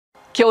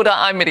Kia ora,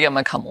 I'm Miriam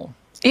Makamo.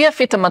 Sio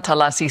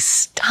Matalasi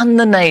stunned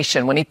the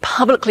nation when he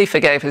publicly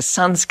forgave his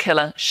son's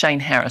killer,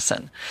 Shane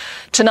Harrison.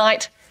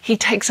 Tonight, he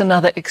takes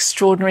another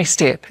extraordinary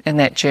step in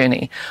that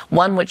journey,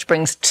 one which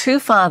brings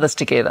two fathers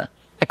together,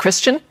 a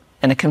Christian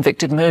and a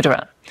convicted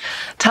murderer.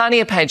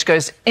 Tania Page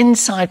goes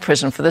inside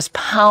prison for this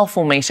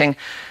powerful meeting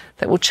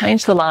that will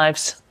change the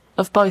lives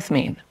of both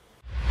men.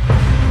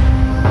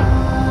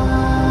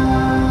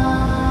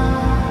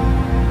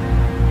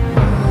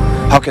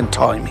 How can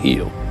time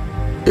heal?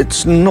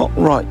 It's not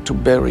right to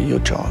bury your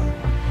child.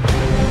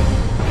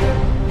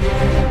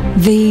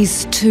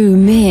 These two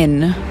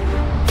men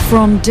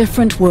from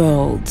different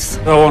worlds.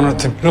 I wanted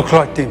to look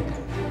like them.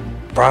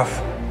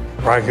 Rough,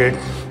 rugged,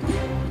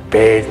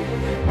 bad.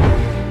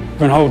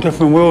 In a whole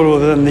different world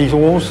within these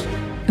walls.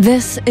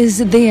 This is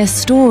their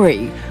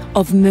story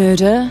of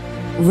murder,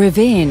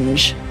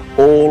 revenge.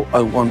 All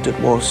I wanted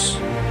was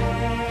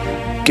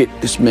get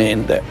this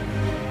man that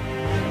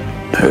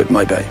hurt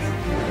my baby.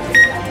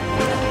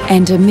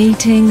 And a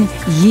meeting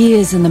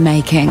years in the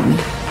making.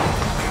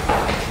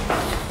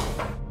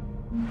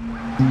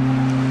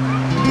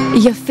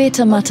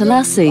 Sio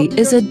Matalasi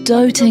is a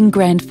doting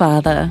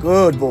grandfather.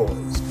 Good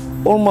boys.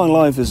 All my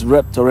life is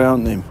wrapped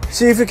around him.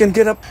 See if you can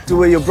get up to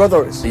where your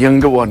brother is. The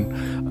younger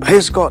one,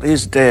 he's got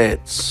his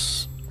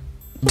dad's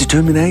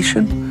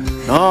determination.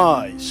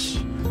 Nice.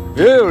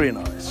 Very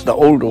nice. The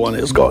older one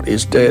has got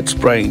his dad's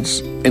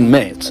brains in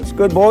maths. That's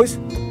good, boys.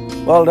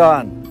 Well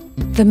done.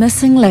 The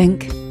missing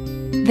link,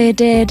 their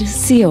dad,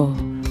 Sio.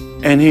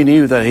 And he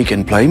knew that he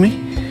can play me.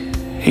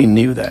 He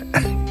knew that.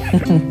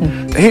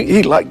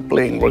 he liked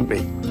playing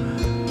rugby.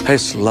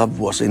 His love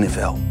was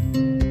NFL.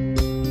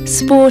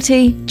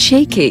 Sporty,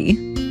 cheeky,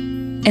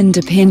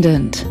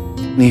 independent.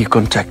 He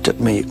contacted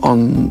me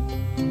on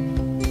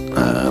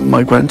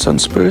my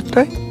grandson's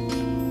birthday.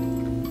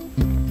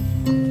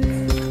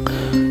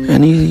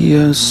 And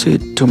he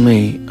said to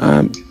me,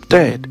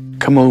 Dad,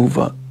 come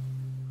over.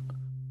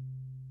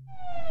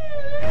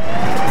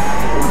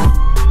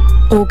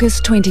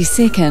 August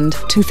 22nd,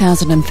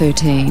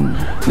 2013.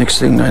 Next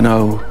thing I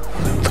know,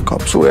 the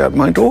cops were at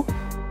my door.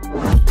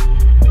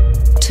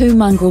 Two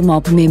Mongrel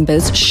Mob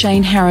members,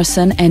 Shane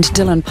Harrison and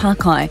Dillin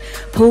Pakai,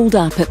 pulled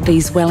up at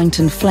these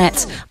Wellington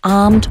flats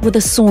armed with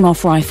a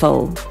sawn-off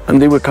rifle.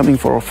 And they were coming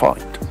for a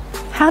fight.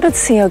 How did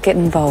Sio get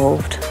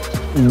involved?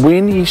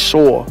 When he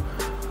saw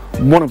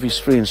one of his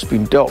friends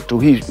being dealt to,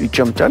 he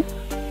jumped in.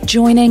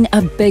 Joining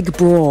a big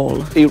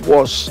brawl. It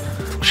was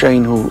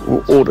Shane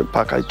who ordered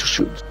Pakai to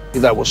shoot.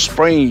 They were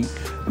spraying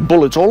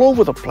bullets all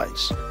over the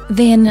place.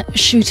 Then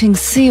shooting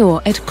Sio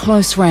at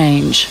close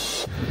range.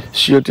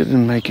 Sio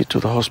didn't make it to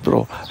the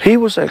hospital. He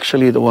was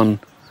actually the one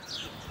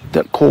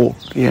that called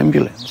the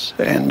ambulance.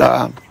 And,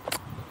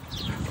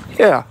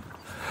 yeah,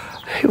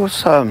 he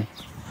was,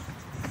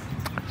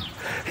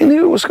 he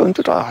knew he was going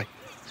to die.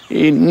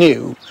 He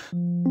knew.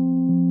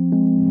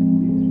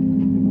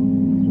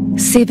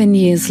 7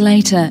 years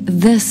later,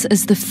 this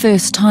is the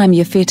first time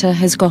Sio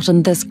has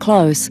gotten this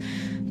close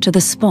to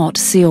the spot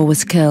Sio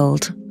was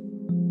killed.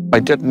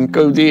 I didn't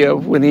go there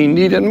when he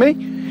needed me.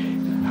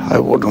 I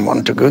wouldn't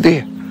want to go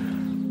there.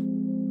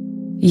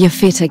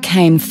 Sio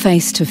came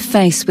face to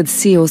face with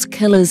Sio's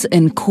killers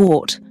in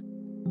court.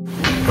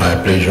 I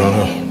please, Your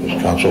Honour,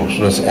 Mr. Counsel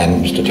Smith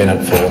and Mr.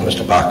 Tenant for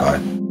Mr. Pakai.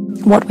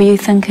 What were you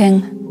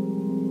thinking?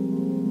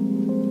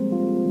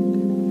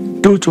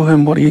 Do to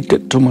him what he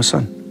did to my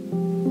son.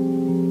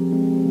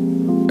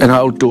 And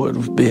I'll do it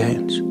with bare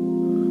hands.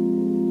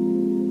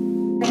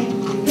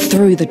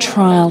 Through the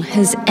trial,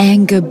 his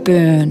anger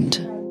burned.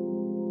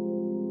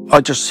 I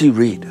just see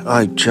red.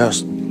 I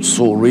just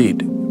saw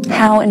red.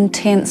 How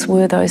intense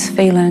were those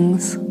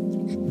feelings?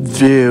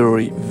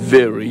 Very,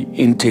 very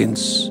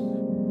intense.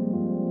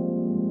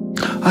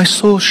 I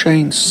saw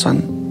Shane's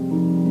son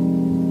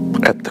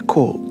at the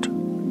court.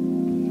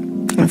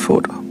 I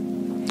thought,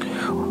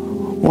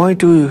 why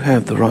do you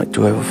have the right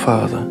to have a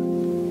father?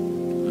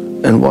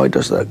 And why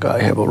does that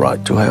guy have a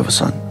right to have a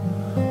son?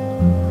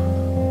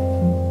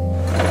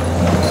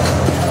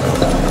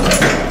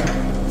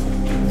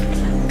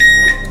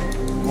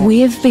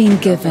 We have been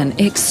given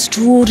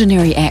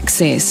extraordinary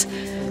access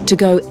to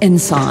go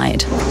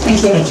inside.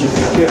 Thank you.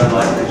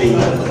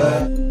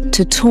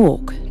 To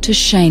talk to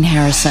Shane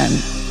Harrison.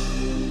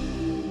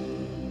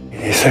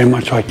 There's so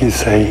much I can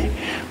say,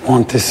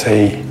 want to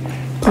say.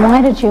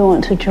 Why did you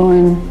want to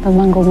join the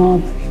Mongrel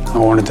Mob? I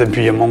wanted to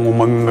be a Mongrel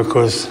Mob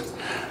because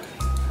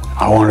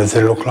I wanted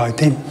to look like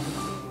them.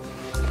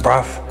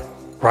 Rough,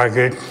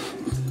 rugged,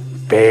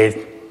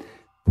 bad.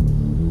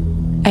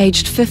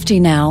 Aged 50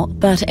 now,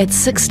 but at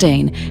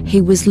 16,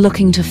 he was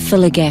looking to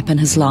fill a gap in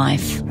his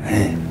life.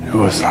 It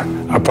was like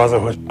a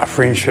brotherhood, a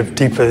friendship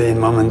deeper than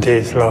mum and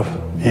dad's love,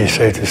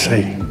 so to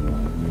say.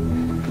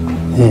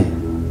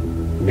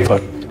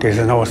 But there's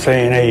another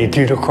saying, you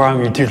do the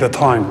crime, you do the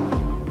time.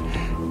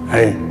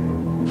 Place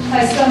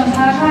Dillin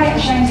Pakai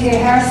and Shane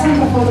Harrison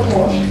before the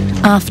court.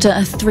 After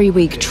a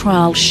 3-week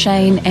trial,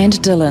 Shane and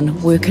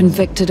Dillin were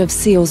convicted of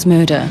Sio's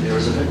murder. There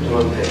is a victim.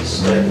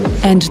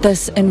 And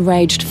this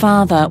enraged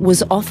father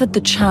was offered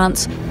the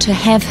chance to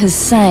have his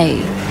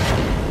say.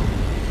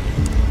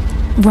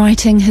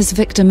 Writing his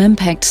victim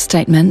impact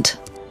statement.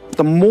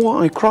 The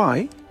more I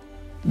cry,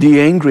 the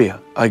angrier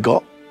I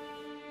got.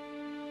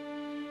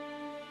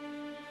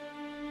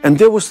 And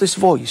there was this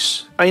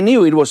voice. I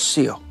knew it was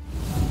Sio.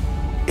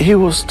 He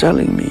was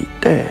telling me,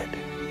 Dad,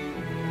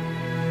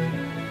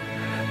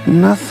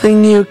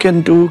 nothing you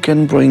can do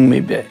can bring me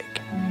back.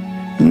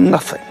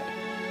 Nothing.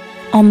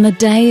 On the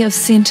day of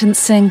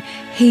sentencing,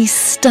 he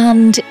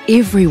stunned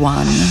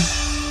everyone.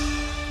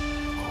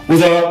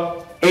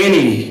 Without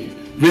any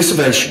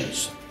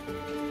reservations,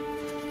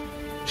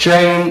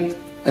 Shane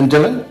and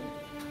Dillin,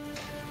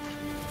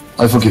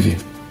 I forgive you.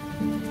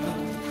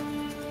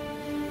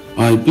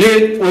 I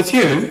plead with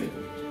you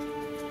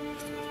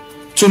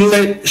to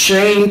let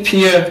Shane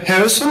Pierre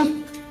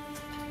Harrison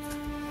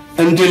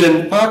and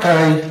Dillin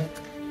Pakai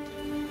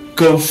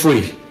go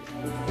free.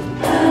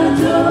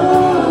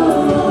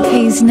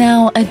 He's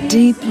now a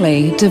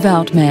deeply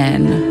devout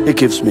man. He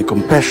gives me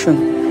compassion.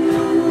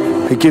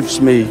 He gives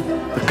me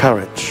the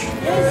courage.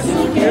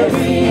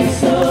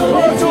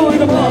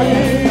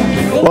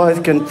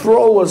 Life can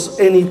throw us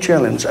any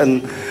challenge,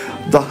 and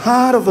the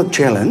harder the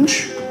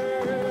challenge,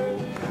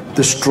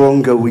 the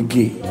stronger we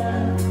get.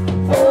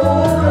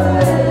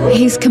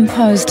 He's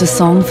composed a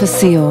song for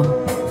Sio.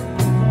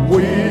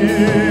 We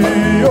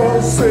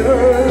are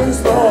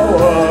sinners, thou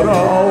art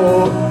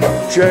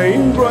our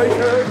chain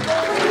breaker.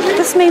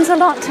 This means a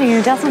lot to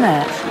you, doesn't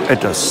it?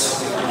 It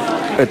does.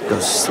 It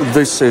does.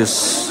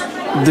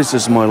 This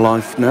is my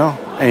life now,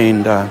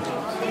 and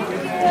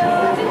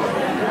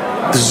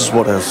this is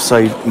what has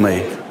saved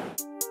me.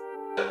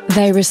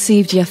 They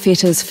received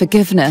Yafeta's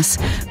forgiveness,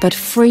 but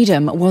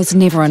freedom was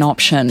never an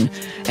option.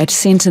 At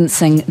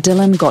sentencing,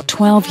 Dillin got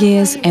 12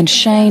 years and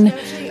Shane,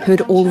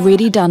 who'd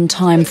already done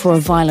time for a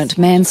violent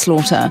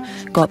manslaughter,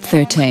 got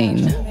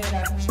 13.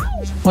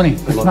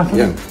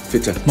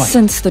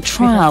 Since the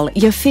trial,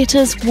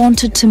 Yafeta's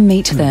wanted to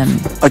meet them.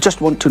 I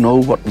just want to know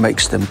what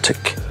makes them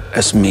tick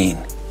as men.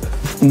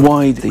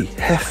 Why they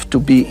have to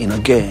be in a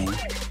gang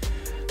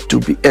to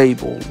be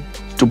able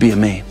to be a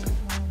man.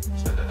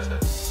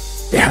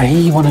 How do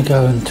you want to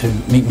go and to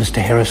meet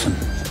Mr. Harrison?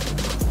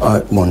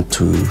 I want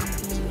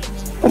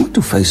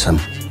to face him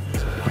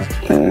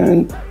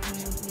and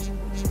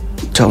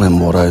tell him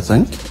what I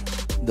think.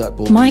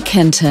 Mike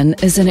Hinton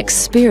is an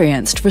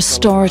experienced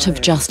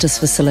restorative justice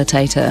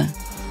facilitator.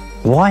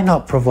 Why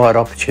not provide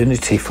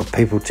opportunity for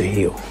people to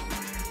heal?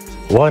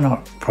 Why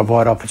not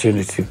provide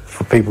opportunity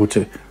for people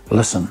to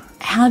listen?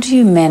 How do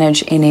you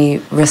manage any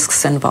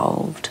risks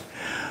involved?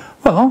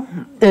 Well,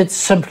 it's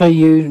simply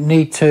you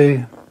need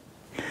to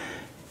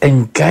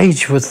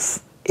engage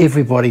with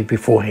everybody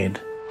beforehand.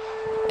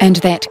 And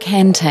that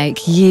can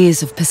take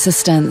years of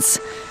persistence.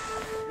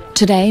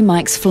 Today,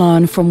 Mike's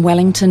flown from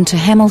Wellington to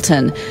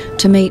Hamilton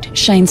to meet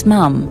Shane's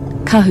mum,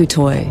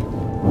 Kahutoi.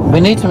 We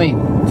need to meet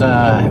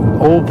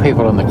all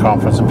people in the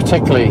conference, and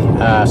particularly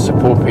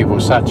support people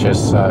such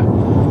as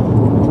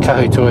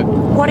Kahutoi.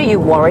 What are you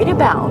worried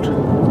about?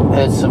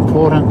 It's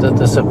important that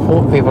the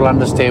support people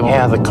understand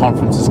how the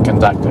conference is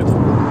conducted.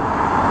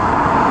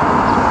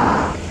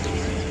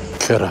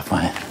 Kia ora,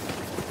 mate.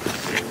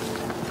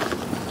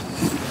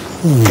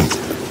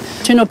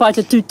 Tēnā pai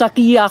te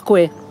tūtaki I a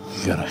koe.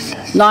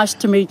 Nice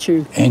to meet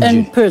you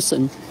in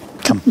person.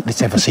 Come, let's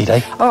have a seat,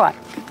 eh? All right.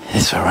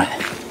 That's all right.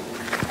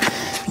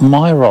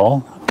 My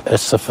role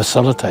as the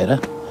facilitator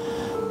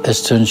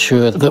is to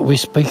ensure that we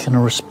speak in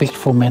a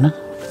respectful manner.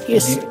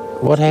 Yes.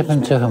 What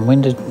happened to him?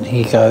 When did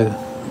he go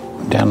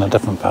down a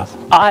different path?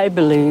 I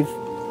believe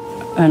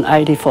in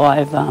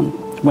 85,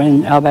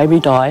 when our baby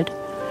died,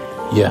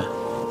 yeah,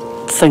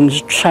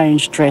 things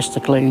changed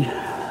drastically.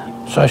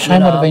 So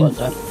Shane would have been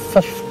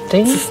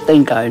 15?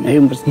 15 going, he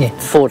was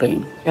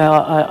 14.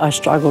 Yeah, I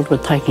struggled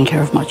with taking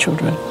care of my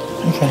children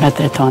at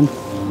that time.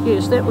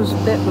 Yes, that was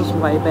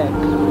way back.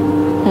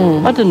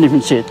 I didn't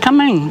even see it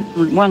coming.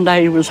 One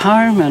day he was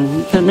home,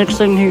 and the next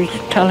thing he was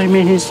telling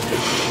me he's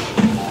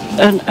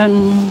and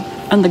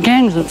the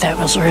gangs. That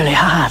was really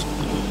hard.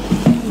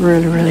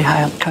 Really, really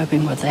hard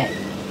coping with that.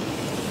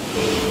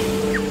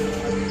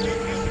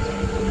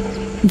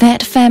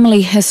 That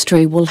family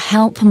history will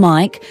help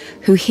Mike,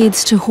 who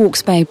heads to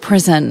Hawke's Bay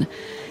prison.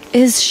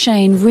 Is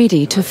Shane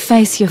ready to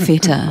face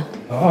Yafeta?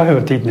 I have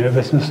a deep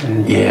nervousness.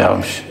 And,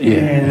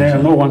 and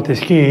I'm not one to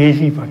scare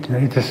easy, but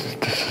this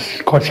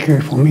is quite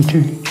scary for me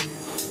too.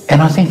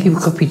 And I think it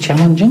could be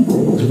challenging.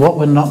 What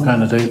we're not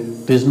going to do,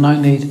 there's no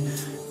need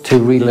to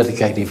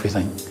relitigate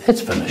everything.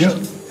 It's finished.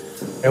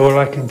 Yeah. All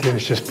I can do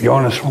is just be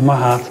honest from my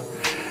heart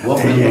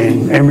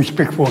and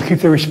respectful, keep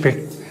the respect.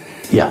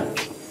 Yeah.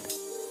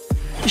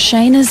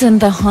 Shane is in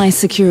the high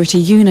security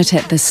unit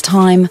at this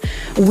time.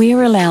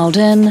 We're allowed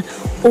in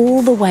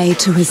all the way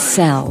to his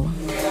cell.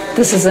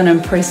 This is an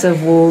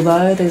impressive wall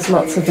though. There's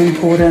lots of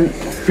important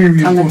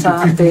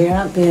tangata up there,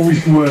 aren't there?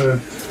 People were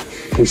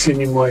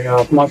sending my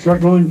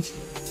bloodlines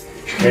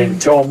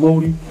and child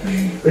Māori.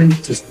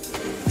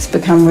 It's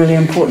become really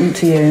important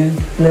to you.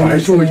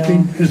 It's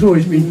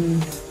always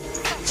been.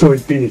 It's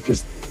always been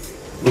just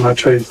when I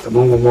chose the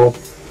Mongrel Mob,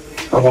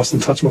 I lost in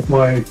touch with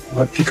my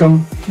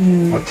tikanga,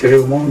 my te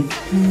reo Māori.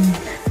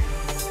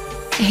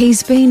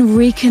 He's been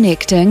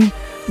reconnecting,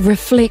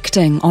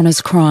 reflecting on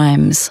his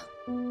crimes.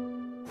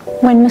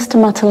 When Mr.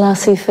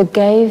 Matalasi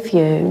forgave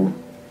you,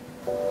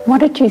 what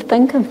did you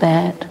think of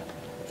that?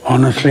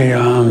 Honestly,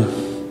 I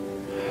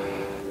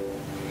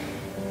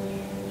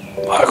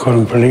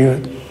couldn't believe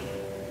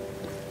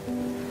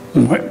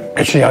it.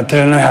 Actually, I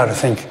didn't know how to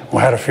think or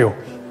how to feel.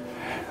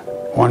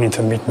 Wanting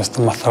to meet Mr.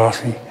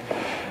 Matalasi,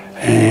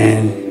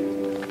 and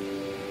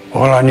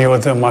all I knew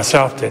within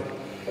myself that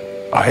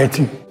I had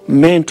to.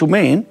 Man to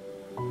man,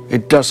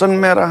 it doesn't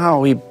matter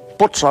how he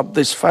puts up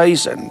this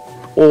face and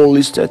all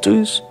his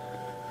tattoos,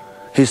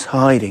 he's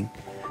hiding.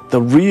 The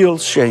real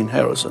Shane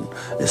Harrison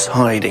is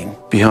hiding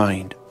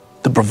behind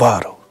the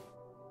bravado.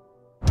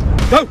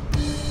 Go!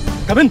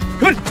 Come in!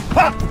 Come in!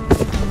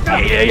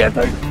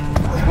 Yeah,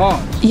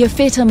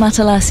 Yafeta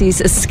Matalasi's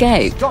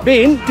escape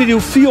Ben, did you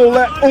feel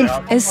that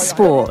is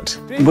sport.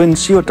 When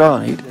Sio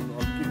died,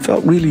 it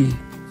felt really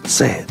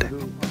sad.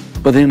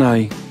 But then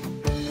I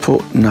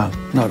thought, no,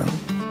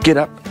 get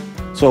up.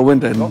 So I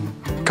went and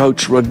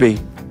coached rugby.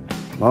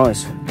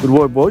 Nice. Good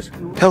work, boys.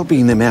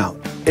 Helping them out.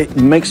 It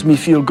makes me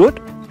feel good.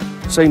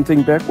 Same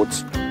thing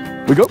backwards.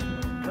 We go.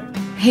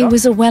 He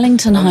was a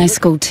Wellington high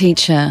school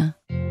teacher.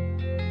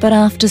 But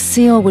after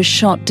Sio was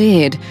shot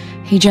dead,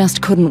 he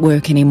just couldn't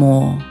work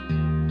anymore.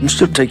 I'm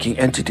still taking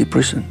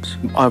antidepressants.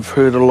 I've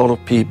heard a lot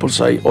of people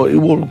say,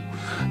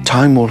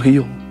 time will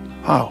heal.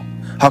 How?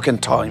 How can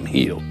time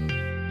heal?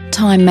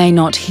 Time may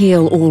not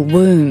heal all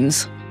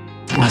wounds.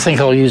 I think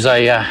I'll use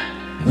a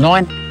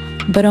 9.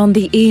 But on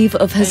the eve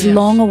of his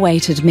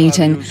long-awaited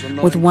meeting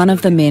with one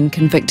of the men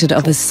convicted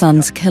of his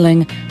son's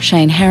killing,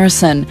 Shane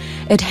Harrison,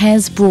 it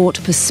has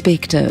brought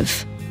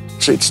perspective.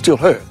 So it still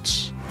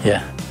hurts.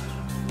 Yeah.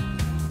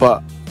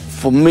 But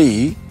for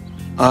me,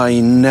 I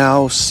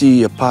now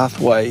see a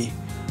pathway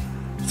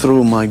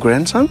through my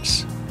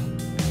grandsons.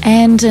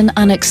 And an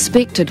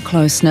unexpected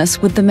closeness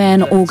with the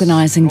man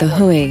organising the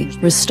hui,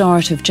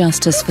 restorative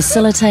justice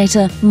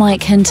facilitator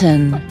Mike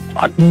Hinton.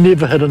 I'd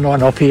never hit a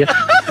 9 off here.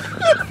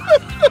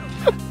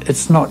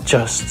 It's not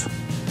just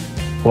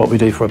what we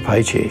do for a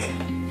paycheck.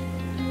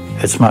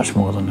 It's much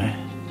more than that.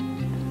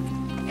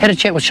 Had a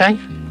chat with Shane.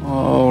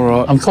 All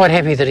right. I'm quite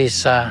happy that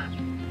he's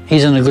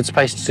in a good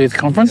space to do the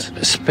conference.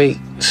 Speak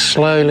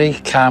slowly,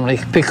 calmly,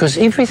 because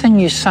everything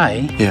you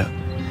say,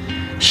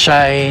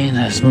 Shane,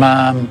 his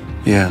mum,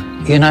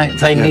 you know,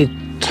 they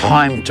need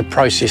time to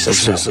process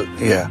it.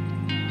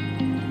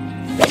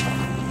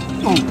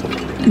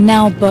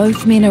 Now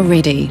both men are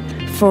ready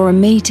for a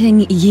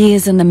meeting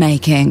years in the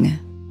making.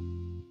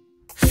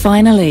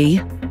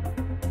 Finally,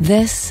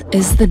 this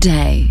is the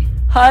day.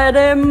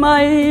 Haere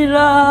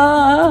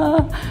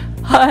maira,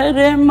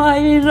 haere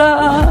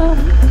maira.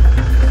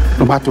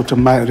 No mato te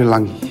mai re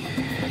langi,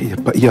 ia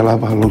pa ia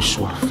lava lo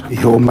soa.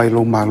 Ia o mai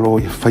lo malo,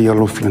 ia whai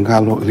alo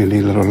whilangalo i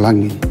le lo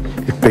langi,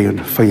 e pei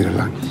ona whai re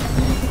langi.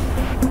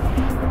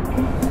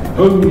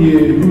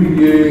 Huye,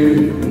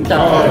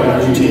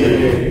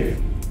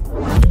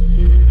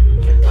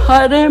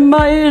 Haere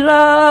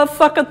maira,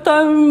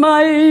 whakatau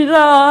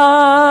maira,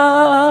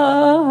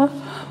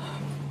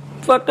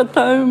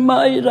 whakatau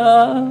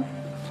maira.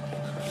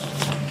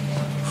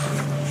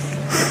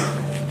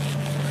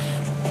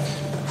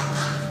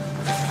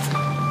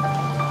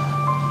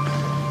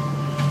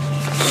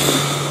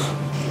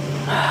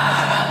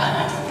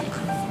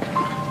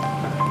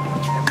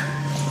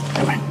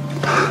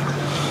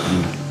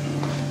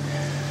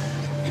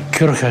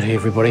 Kia ora koutou,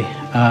 everybody.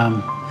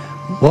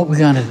 What we're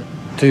going to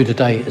do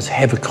today is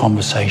have a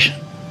conversation.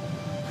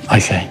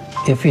 Okay.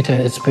 Yafeta,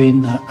 it's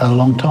been a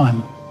long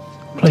time.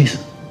 Please.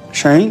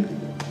 Shane,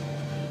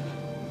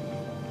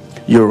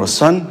 you're a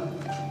son,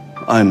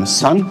 I'm a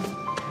son.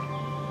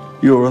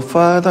 You're a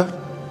father,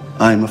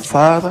 I'm a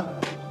father.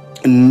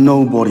 And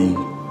nobody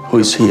who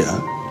is here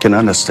can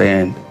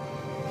understand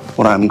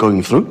what I'm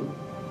going through.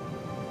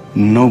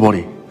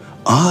 Nobody.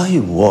 I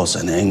was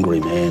an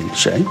angry man,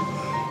 Shane.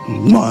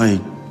 My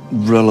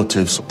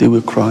relatives, they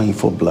were crying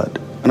for blood.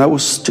 And I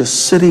was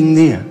just sitting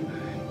there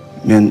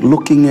and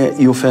looking at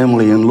your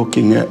family and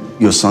looking at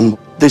your son.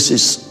 This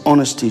is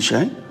honesty,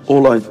 Shane.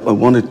 All I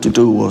wanted to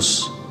do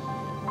was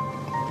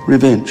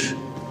revenge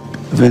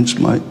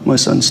my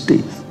son's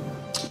death.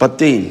 But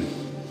then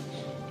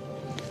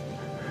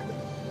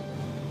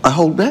I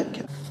hold back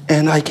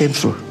and I came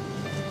through.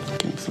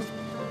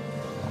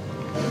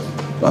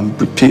 I'm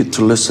prepared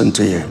to listen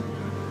to you.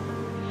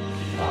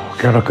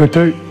 Kia ora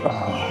koutou.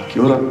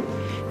 Kia ora.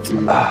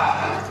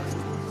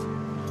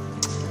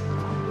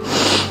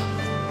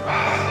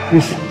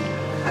 Yes,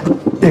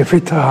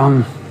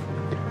 Yafeta,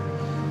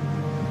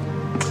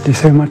 there's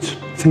so much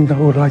things I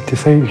would like to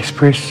say,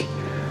 express,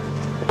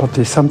 but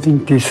there's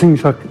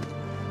things like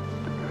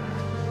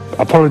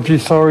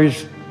apologies,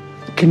 sorries,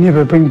 can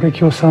never bring back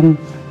your son.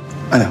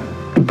 I know.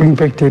 Bring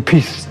back the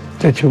peace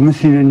that you're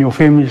missing in your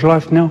family's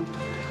life now,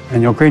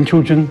 and your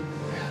grandchildren.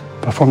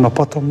 But from the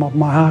bottom of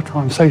my heart,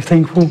 I'm so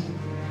thankful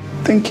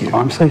Thank you.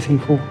 I'm so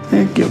thankful.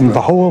 Thank you. From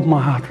the whole of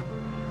my heart,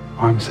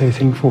 I'm so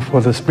thankful for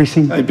this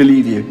blessing. I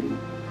believe you.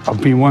 I've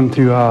been one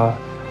to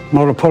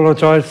not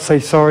apologise, say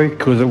sorry,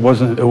 because it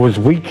was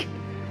weak.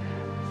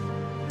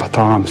 But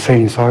I'm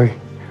saying sorry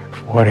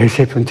for what has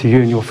happened to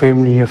you and your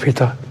family, your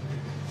wheta.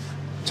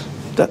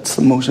 That's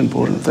the most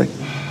important thing.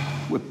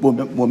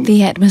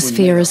 The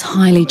atmosphere is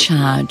highly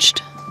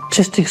charged,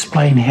 Just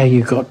explain how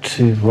you got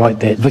to write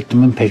that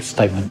victim impact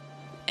statement.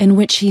 in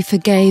which he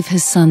forgave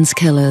his son's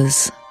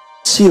killers.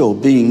 Sio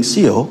being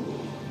Sio,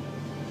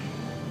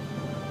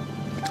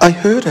 I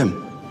heard him.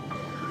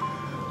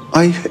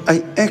 I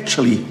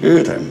actually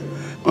heard him.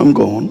 I'm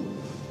gone.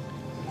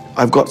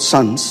 I've got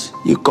sons.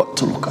 You've got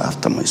to look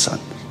after my son.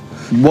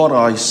 What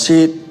I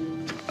said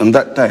on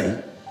that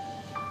day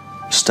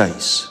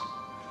stays.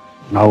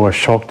 I was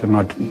shocked and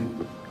I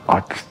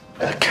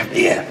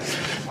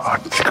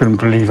just couldn't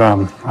believe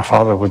my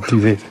father would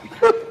do that.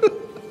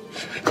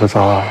 Because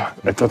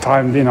at the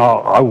time then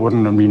I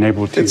wouldn't have been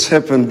able to. It's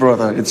happened,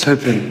 brother. It's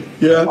happened.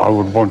 Yeah. I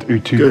would want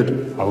utu.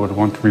 Good. I would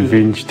want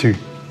revenge too.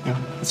 Yeah,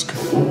 that's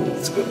good.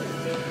 That's good.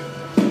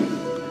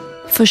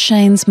 For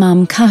Shane's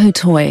mum,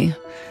 Kahutoi,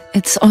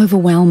 it's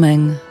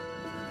overwhelming.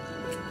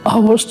 I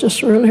was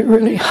just really,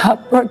 really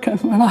heartbroken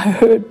when I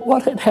heard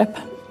what had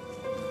happened.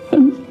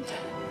 And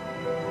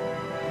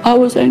I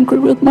was angry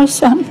with my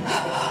son.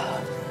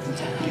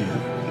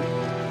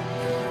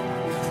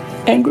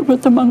 Angry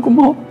with the Mongrel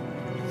Mob.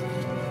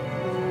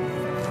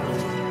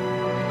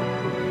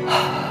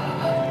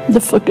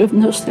 The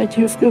forgiveness that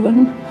you've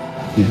given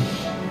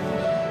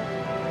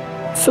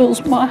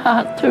fills my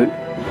heart too.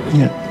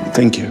 Yeah,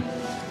 thank you.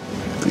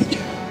 Thank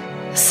you.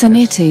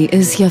 Sanetti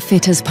is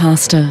Yafeta's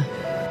pastor.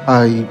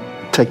 I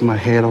take my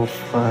head off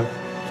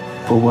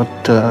for what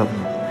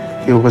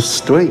he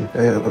was doing.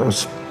 It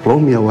was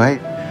blowing me away.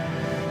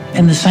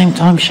 In the same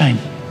time, Shane,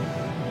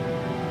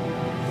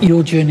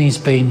 your journey's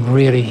been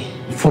really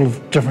full of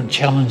different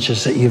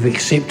challenges that you've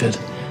accepted.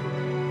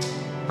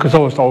 Because I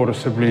was the older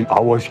sibling, I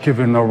was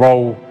given a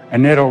role,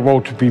 an adult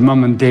role to be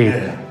mum and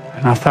dad. Yeah.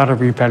 And I started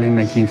rebelling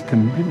against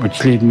him,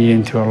 which led me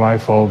into a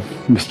life of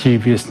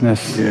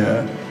mischievousness,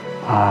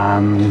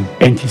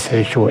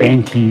 antisocial,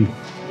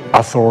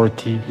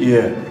 anti-authority.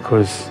 Yeah.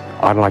 Because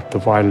I liked the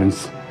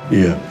violence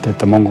that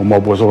the Mongrel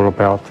Mob was all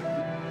about.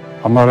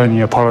 I'm not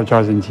only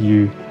apologising to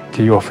you,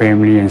 to your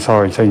family and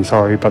saying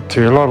sorry, but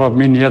to a lot of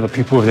many other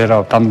people that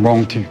I've done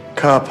wrong to.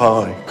 Ka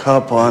pai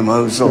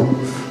Mozo.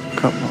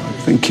 Ka pai,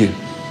 thank you.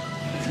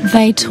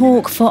 They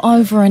talk for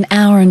over an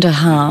hour and a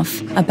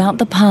half about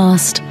the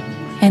past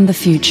and the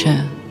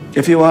future.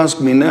 If you ask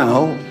me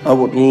now, I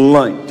would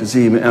like to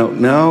see him out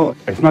now.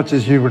 As much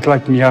as you would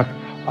like me out,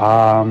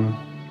 I'm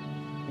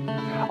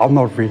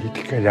not ready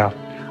to get out.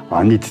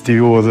 I need to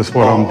do all this,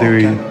 what I'm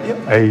doing.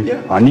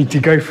 I need to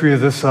go through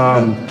this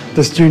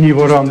this journey,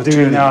 what I'm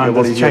doing now, and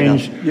this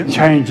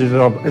change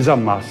is a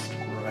must.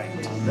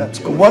 That's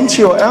good. Once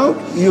you're out,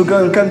 you're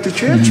going to come to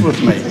church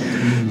with me.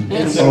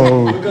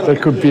 Oh,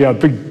 that could be a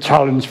big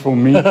challenge for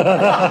me.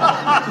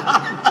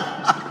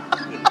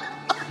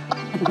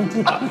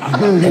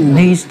 It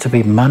needs to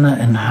be mana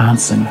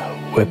enhancing.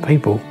 We're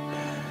people,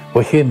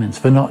 we're humans,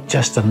 we're not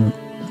just a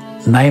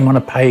name on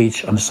a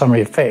page on a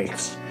summary of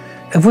facts.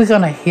 If we're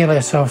going to heal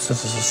ourselves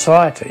as a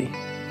society,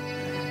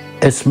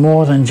 it's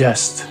more than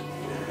just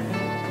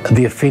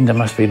the offender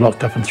must be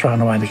locked up and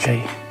thrown away the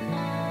key.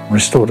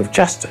 Restorative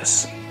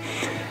justice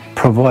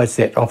provides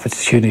that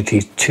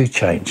opportunity to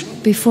change.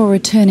 Before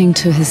returning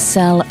to his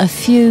cell, a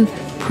few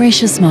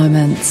precious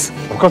moments.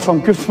 I've got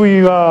some gifts for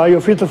you, your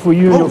wheta, for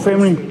you and your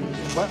family.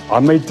 I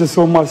made this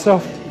all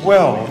myself.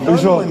 Well,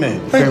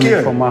 thank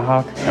you. From my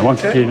heart. And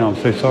once again, I'm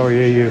so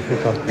sorry, your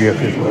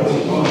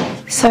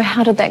wheta. So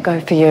how did that go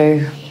for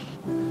you?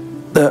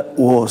 That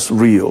was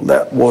real.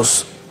 That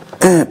was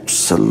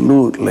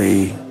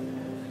absolutely,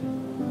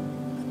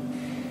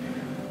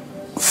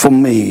 for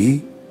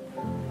me,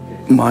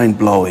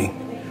 mind-blowing.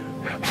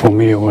 For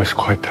me, it was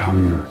quite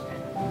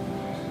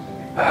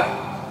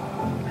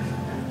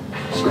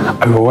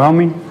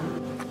overwhelming.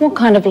 What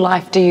kind of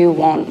life do you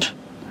want?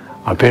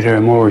 A better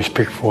and more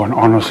respectful and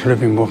honest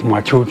living with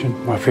my children,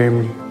 my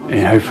family,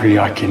 and hopefully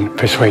I can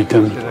persuade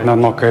them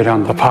and not go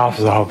down the path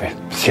that I've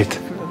set.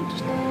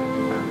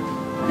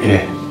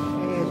 Yeah.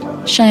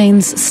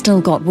 Shane's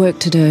still got work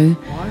to do.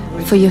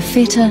 For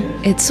Yafeta,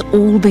 it's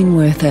all been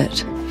worth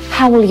it.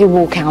 How will you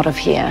walk out of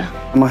here?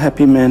 I'm a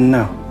happy man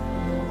now.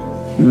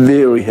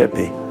 Very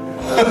happy.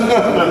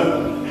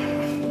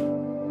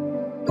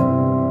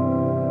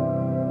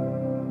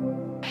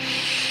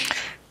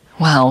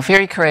 Wow,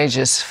 very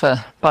courageous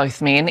for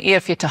both men.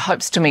 Iawheta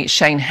hopes to meet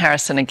Shane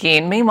Harrison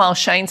again. Meanwhile,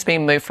 Shane's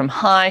been moved from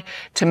high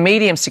to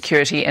medium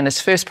security and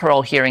his first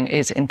parole hearing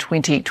is in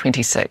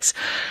 2026.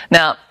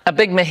 Now, a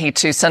big mihi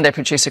to Sunday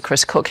producer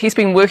Chris Cook. He's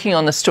been working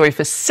on this story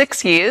for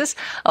 6 years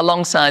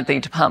alongside the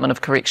Department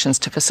of Corrections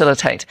to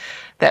facilitate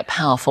that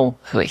powerful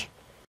hui.